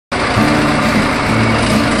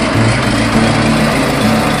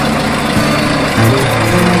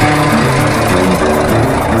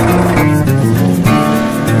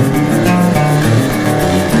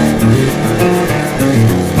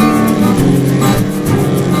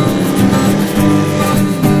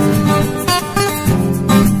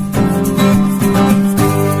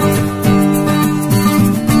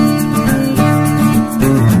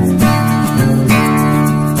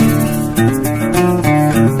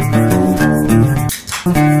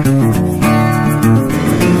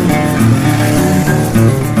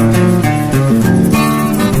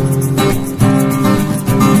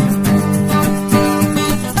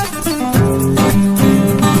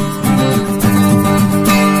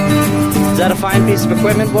that a fine piece of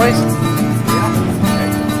equipment, boys?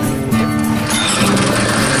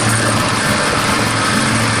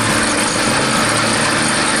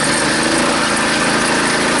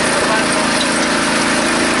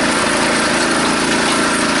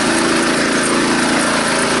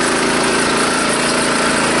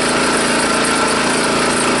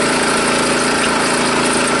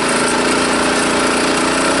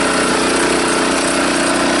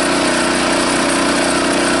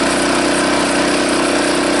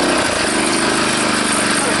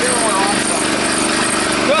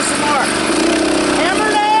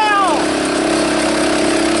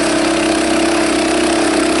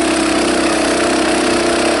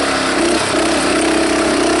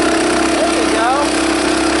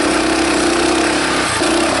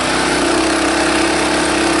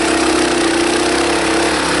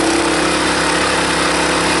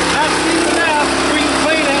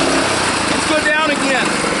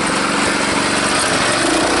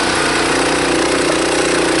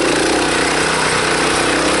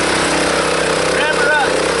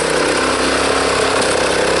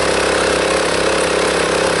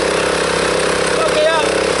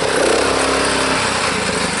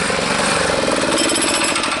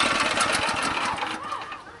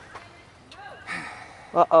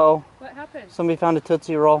 Uh-oh. What happened? Somebody found a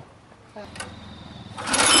Tootsie Roll.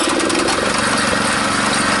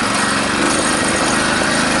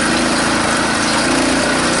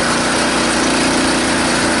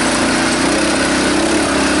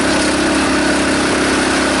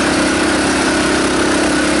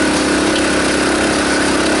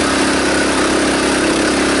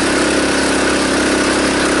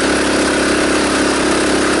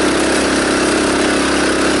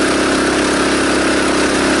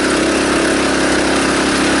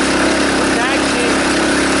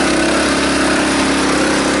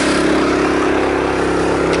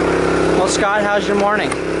 Scott, how's your morning?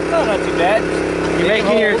 Oh, not too bad.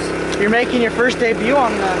 You're making your first debut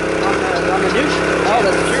on the news. Oh,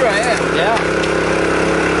 that's true. I am. Yeah.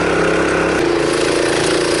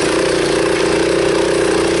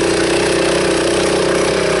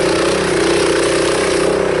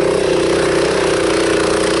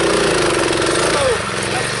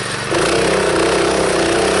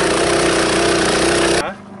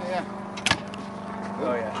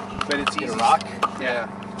 Oh yeah. But it's easy. A rock. Yeah.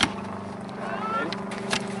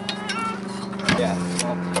 Yeah,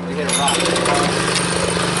 well, we hit a rock. Don't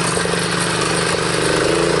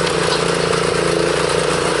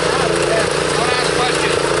ask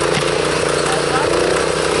questions.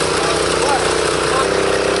 What?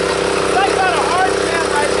 I got a hard stand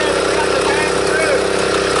right there that we got the bang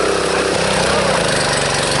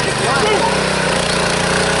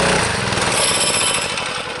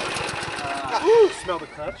through. Smell the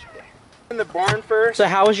clutch. In the barn first. So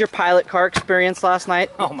how was your pilot car experience last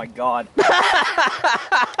night? Oh my god.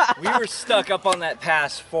 We were stuck up on that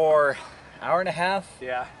pass for an hour and a half.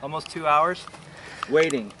 Yeah. Almost 2 hours.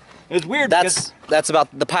 Waiting. It was weird because That's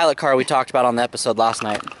about the pilot car we talked about on the episode last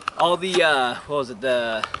night. all the what was it,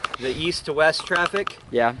 the east to west traffic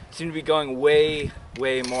Yeah. seemed to be going way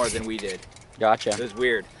more than we did. Gotcha. It was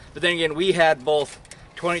weird. But then again, we had both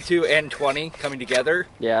 22 and 20 coming together.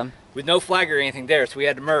 Yeah. With no flag or anything there, so we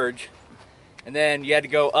had to merge. And then you had to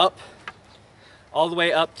go up, all the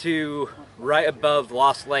way up to right above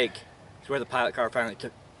Lost Lake. It's where the pilot car finally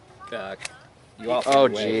took you off. Oh,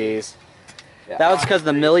 jeez. That was because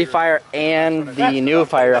the Millie fire and the new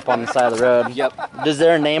fire up on the side of the road. Yep. Is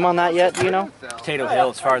there a name on that yet, do you know? Potato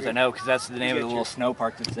Hill, as far as I know, because that's the name of the little snow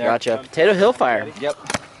park that's there. Gotcha. Potato Hill fire. Yep.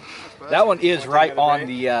 That one is right on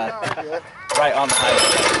the highway.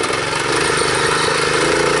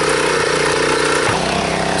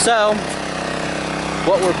 So,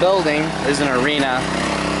 what we're building is an arena.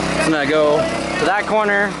 It's gonna go to that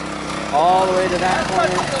corner, all the way to that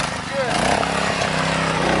corner,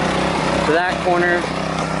 to that corner,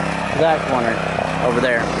 to that corner, over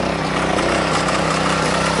there.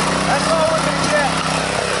 That's all we're gonna get.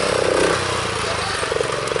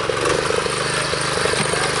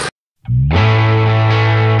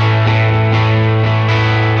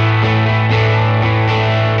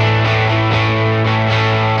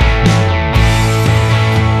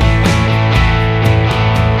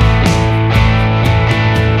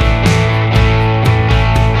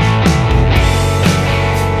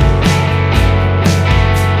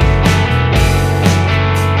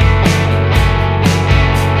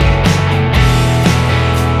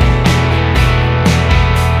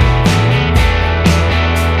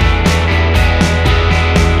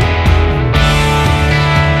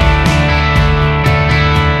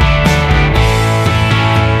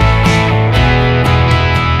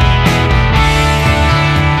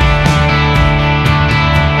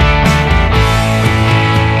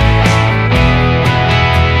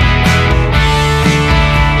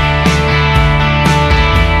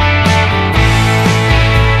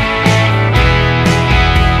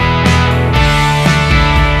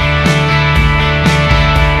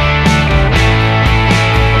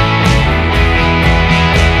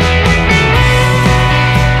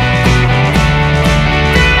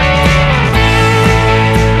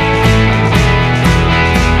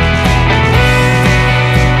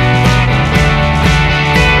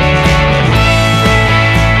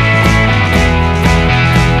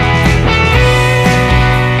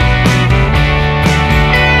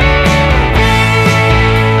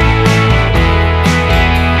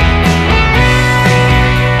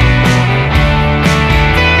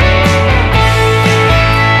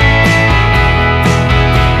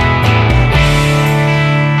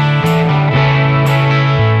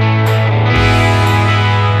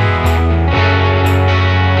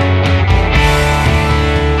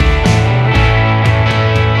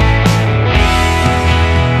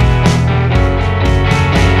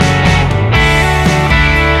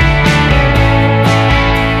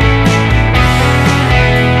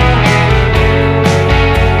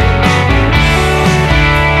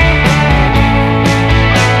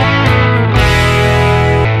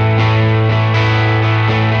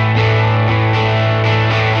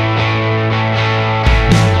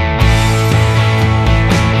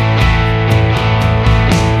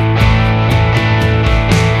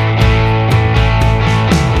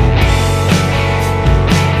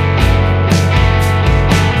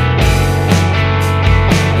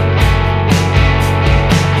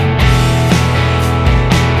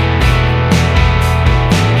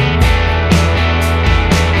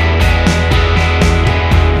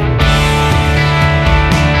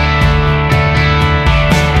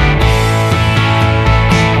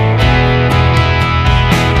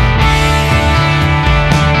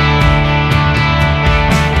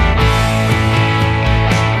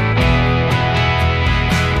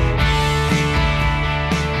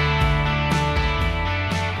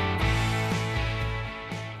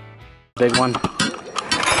 big one.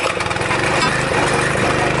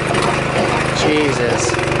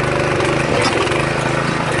 Jesus.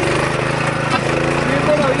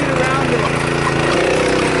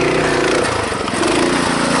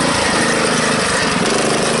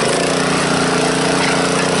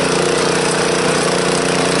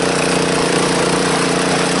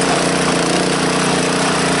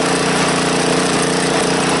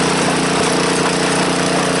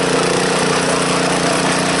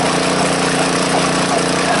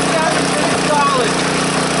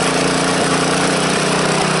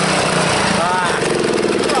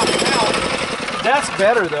 That's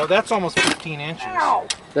better though. That's almost 15 inches. Ow.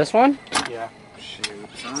 This one? Yeah. Shoot.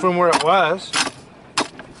 From where it was.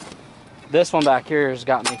 This one back here has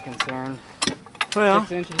got me concerned. Well,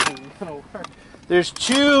 6 inches isn't gonna work. there's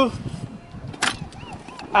two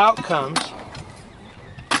outcomes.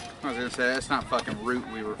 I was gonna say, that's not fucking root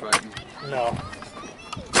we were fighting. No.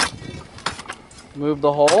 Move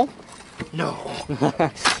the hole? No.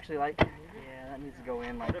 Actually, like, yeah, that needs to go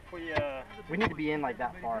in. Like, What if we need to be in like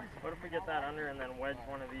that far. what if we get that under and then wedge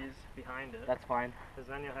one of these behind it? That's fine, Because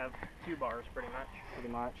then you'll have 2 bars pretty much. pretty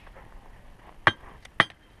much.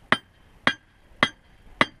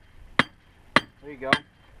 There you go.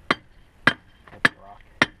 That's a rock.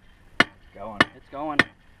 Going. It's going.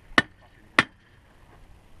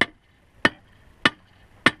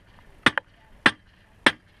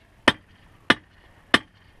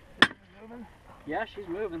 Yeah, she's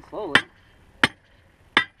moving slowly.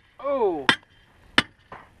 Oh!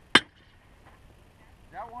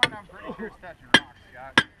 That one, I'm pretty sure it's touching rocks,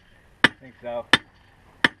 Scott. I think so.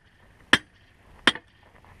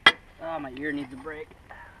 Oh, my ear needs a break.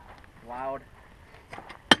 Loud.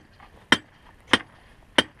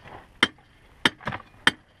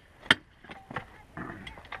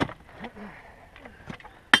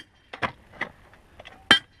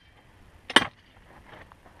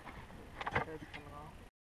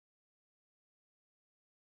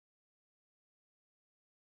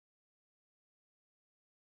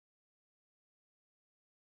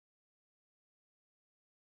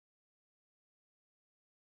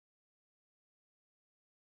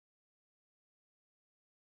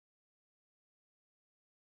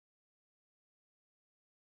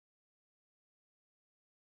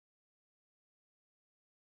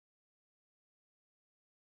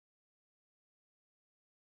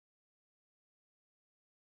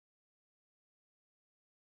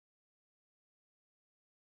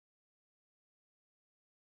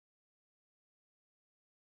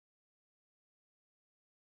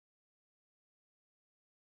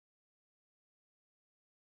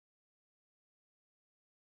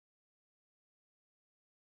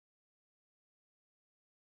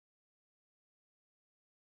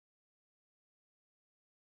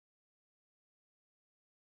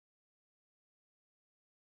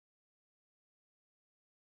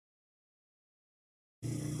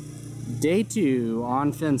 Day 2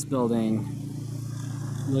 on fence building.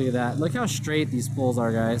 Look at that. Look how straight these poles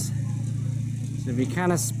are, guys. So if you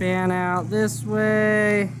kind of span out this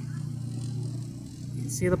way, you can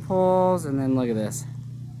see the poles, and then look at this.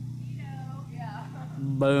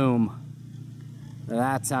 Boom.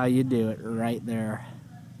 That's how you do it right there.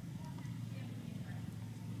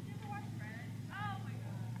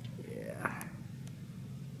 Yeah.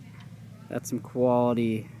 That's some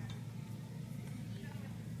quality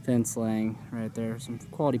fence laying right there. Some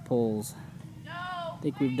quality poles. I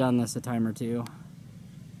think we've done this a time or two.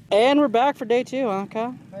 And we're back for day 2, huh,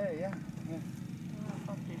 Kyle? Hey, yeah.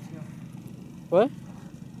 What?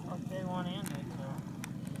 Day 1 and day 2.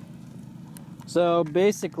 So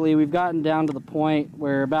basically we've gotten down to the point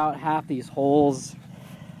where about half these holes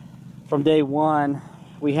from day 1,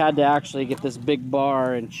 we had to actually get this big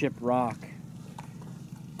bar and chip rock.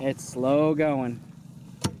 It's slow going.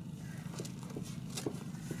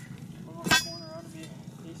 Corner ought to be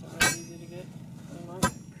decently easy to get.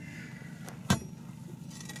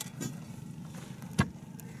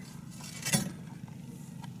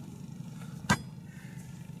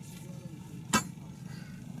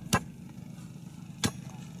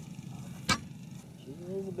 She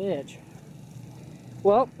is a bitch.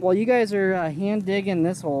 Well, while you guys are hand digging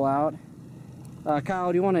this hole out,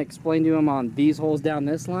 Kyle, do you want to explain to him on these holes down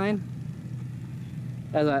this line?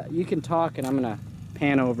 You can talk, and I'm gonna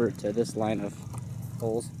pan over to this line of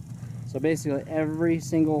holes. So basically, every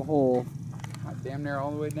single hole, Damn near all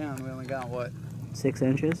the way down. We only got what? 6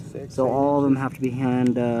 inches. 6, So 8 all of them inches. have to be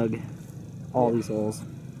hand dug. All these holes.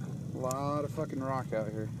 A lot of fucking rock out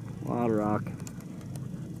here. A lot of rock. Not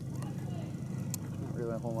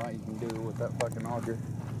really a whole lot you can do with that fucking auger.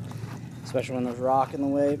 Especially when there's rock in the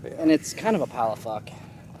way. And it's kind of a pile of fuck.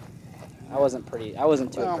 I wasn't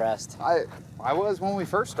too Well, impressed. I was when we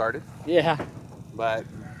first started, Yeah. but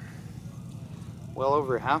well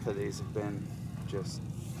over half of these have been just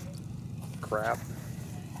crap.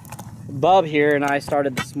 Bub here and I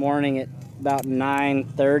started this morning at about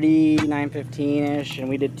 9:30, 9:15-ish, and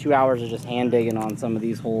we did 2 hours of just hand digging on some of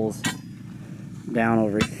these holes down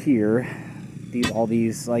over here. All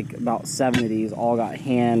these, like about 7 of these, all got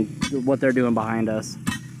what they're doing behind us.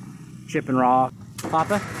 Chipping rock.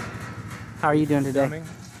 Papa, how are you doing today? Coming.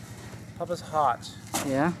 Papa's hot.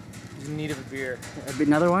 Yeah? He's in need of a beer.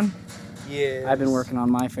 Another one? Yes. I've been working on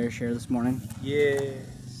my fair share this morning. Yes.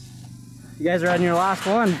 You guys are on your last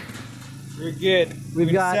one. We're good. We're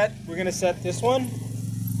gonna set this one,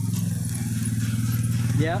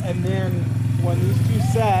 Yeah. and then when these two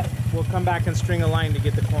set, we'll come back and string a line to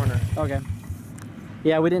get the corner. Okay.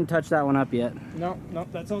 Yeah, we didn't touch that one up yet. No,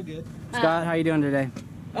 that's all good. Scott, how you doing today?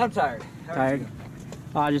 I'm tired. How are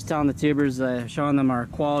Tired? Just telling the tubers, showing them our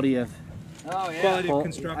quality of Oh, yeah. Quality of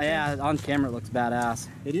construction. Yeah, on camera it looks badass.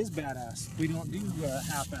 It is badass. We don't do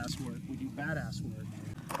half-ass work. We do badass work.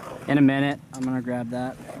 In a minute, I'm gonna grab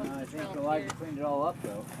that. I think Elijah cleaned it all up,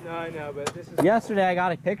 though. No, I know, but this is... Yesterday I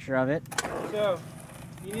got a picture of it. So,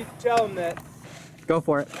 you need to tell them that... Go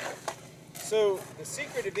for it. So, the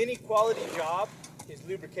secret of any quality job is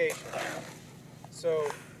lubrication. So,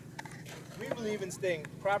 we believe in staying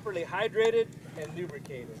properly hydrated and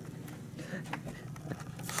lubricated.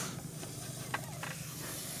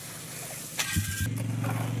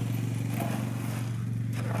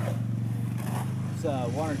 It's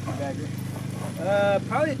 1 or 2 bagger.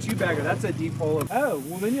 Probably a 2-bagger. That's a deep hole. Oh,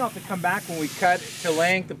 well then you'll have to come back when we cut to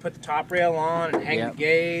length and put the top rail on and hang Yep. the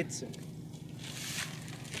gates. And...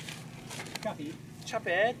 Chop it, chop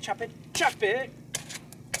it, chop it, chop it.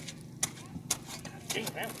 Dang,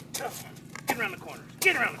 man. Get around the corner.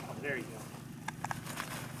 Get around the corner. There you go.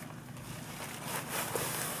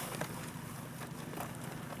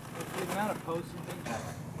 The amount of posts and things.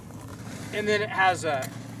 And then it has a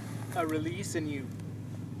release, and you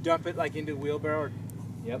dump it like into a wheelbarrow or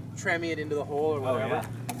Yep. trim it into the hole or Oh, whatever. yeah.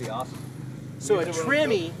 That'd be awesome. So a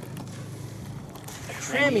trimmy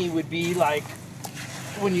would be like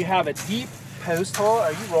when you have a deep post hole.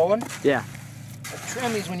 Are you rolling? Yeah. A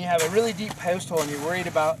trimmy is when you have a really deep post hole and you're worried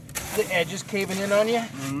about the edges caving in on you.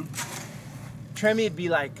 Mm-hmm. Trimmy would be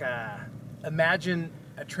like, imagine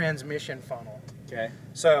a transmission funnel. Okay.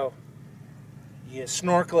 So you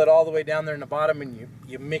snorkel it all the way down there in the bottom, and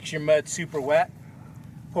you mix your mud super wet,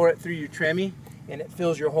 pour it through your trimmy, and it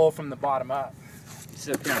fills your hole from the bottom up.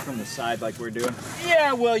 Instead of kind of from the side like we're doing.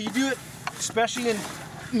 Yeah, well, you do it especially in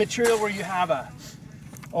material where you have a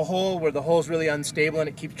hole where the hole's really unstable and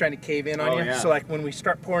it keeps trying to cave in on Oh, you. yeah. So like when we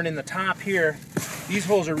start pouring in the top here, these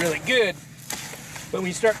holes are really good, but when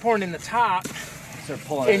you start pouring in the top Start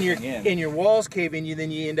pulling and everything in. your walls cave in you, then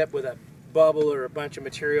you end up with a bubble or a bunch of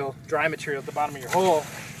material, dry material at the bottom of your hole.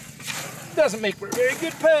 Doesn't make for a very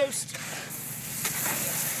good post.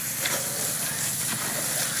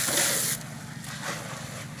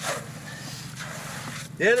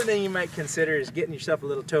 The other thing you might consider is getting yourself a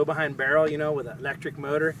little tow behind barrel, you know, with an electric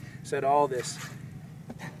motor, instead of all this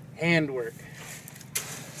handwork,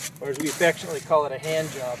 or as we affectionately call it, a hand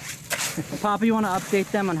job. Papa, you want to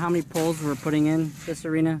update them on how many poles we're putting in this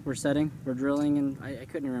arena? We're setting, we're drilling, and I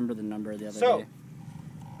couldn't remember the number the other day.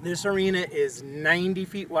 This arena is 90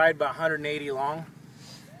 feet wide by 180 long.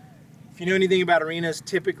 If you know anything about arenas,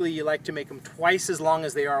 typically you like to make them twice as long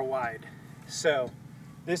as they are wide. So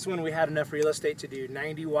this one we had enough real estate to do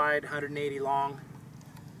 90 wide, 180 long.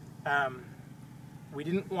 We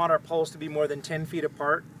didn't want our poles to be more than 10 feet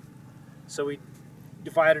apart, so we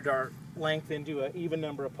divided our length into an even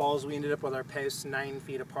number of poles. We ended up with our posts 9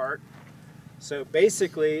 feet apart. So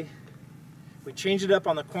basically, we changed it up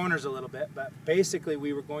on the corners a little bit, but basically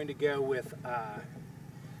we were going to go with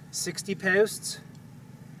 60 posts.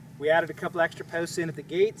 We added a couple extra posts in at the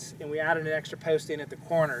gates, and we added an extra post in at the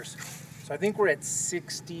corners. So I think we're at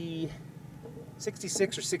 66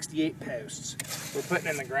 or 68 posts we're putting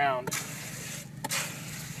in the ground.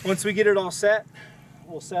 Once we get it all set,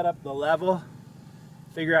 we'll set up the level,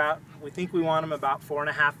 figure out, we think we want them about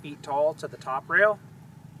 4.5 feet tall to the top rail.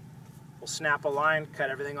 We'll snap a line, cut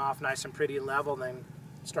everything off nice and pretty and level, and then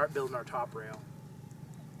start building our top rail.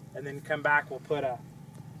 And then come back, we'll put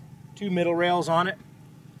 2 middle rails on it.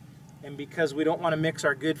 And because we don't want to mix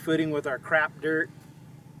our good footing with our crap dirt,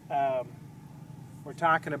 we're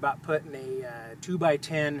talking about putting a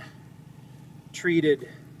 2x10 treated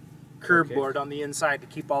curb board on the inside to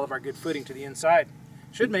keep all of our good footing to the inside.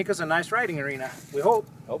 Should make us a nice riding arena, we hope.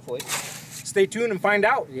 Hopefully. Stay tuned and find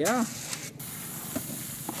out. Yeah.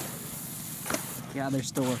 Yeah, they're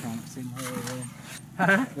still working on that same hole over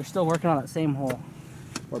there. They're still working on that same hole.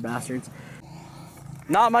 Poor bastards.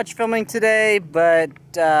 Not much filming today, but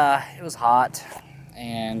it was hot.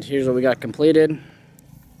 And here's what we got completed.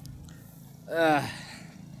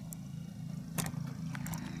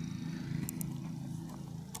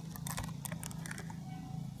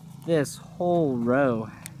 This whole row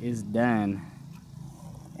is done.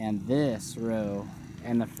 And this row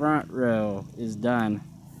and the front row is done.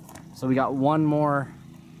 So we got one more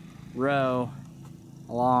row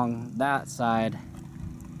along that side.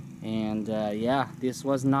 And yeah, this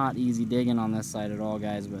was not easy digging on this side at all,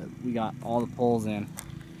 guys, but we got all the poles in.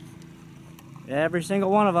 Every single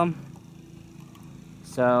one of them.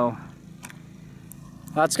 So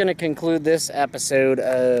that's going to conclude this episode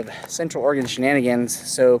of Central Oregon Shenanigans.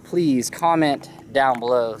 So please comment down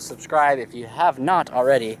below, subscribe if you have not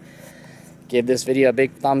already. Give this video a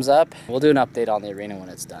big thumbs up. We'll do an update on the arena when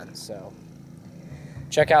it's done. So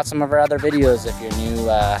check out some of our other videos if you're new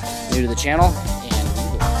to the channel, and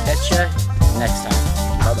we will catch you next time.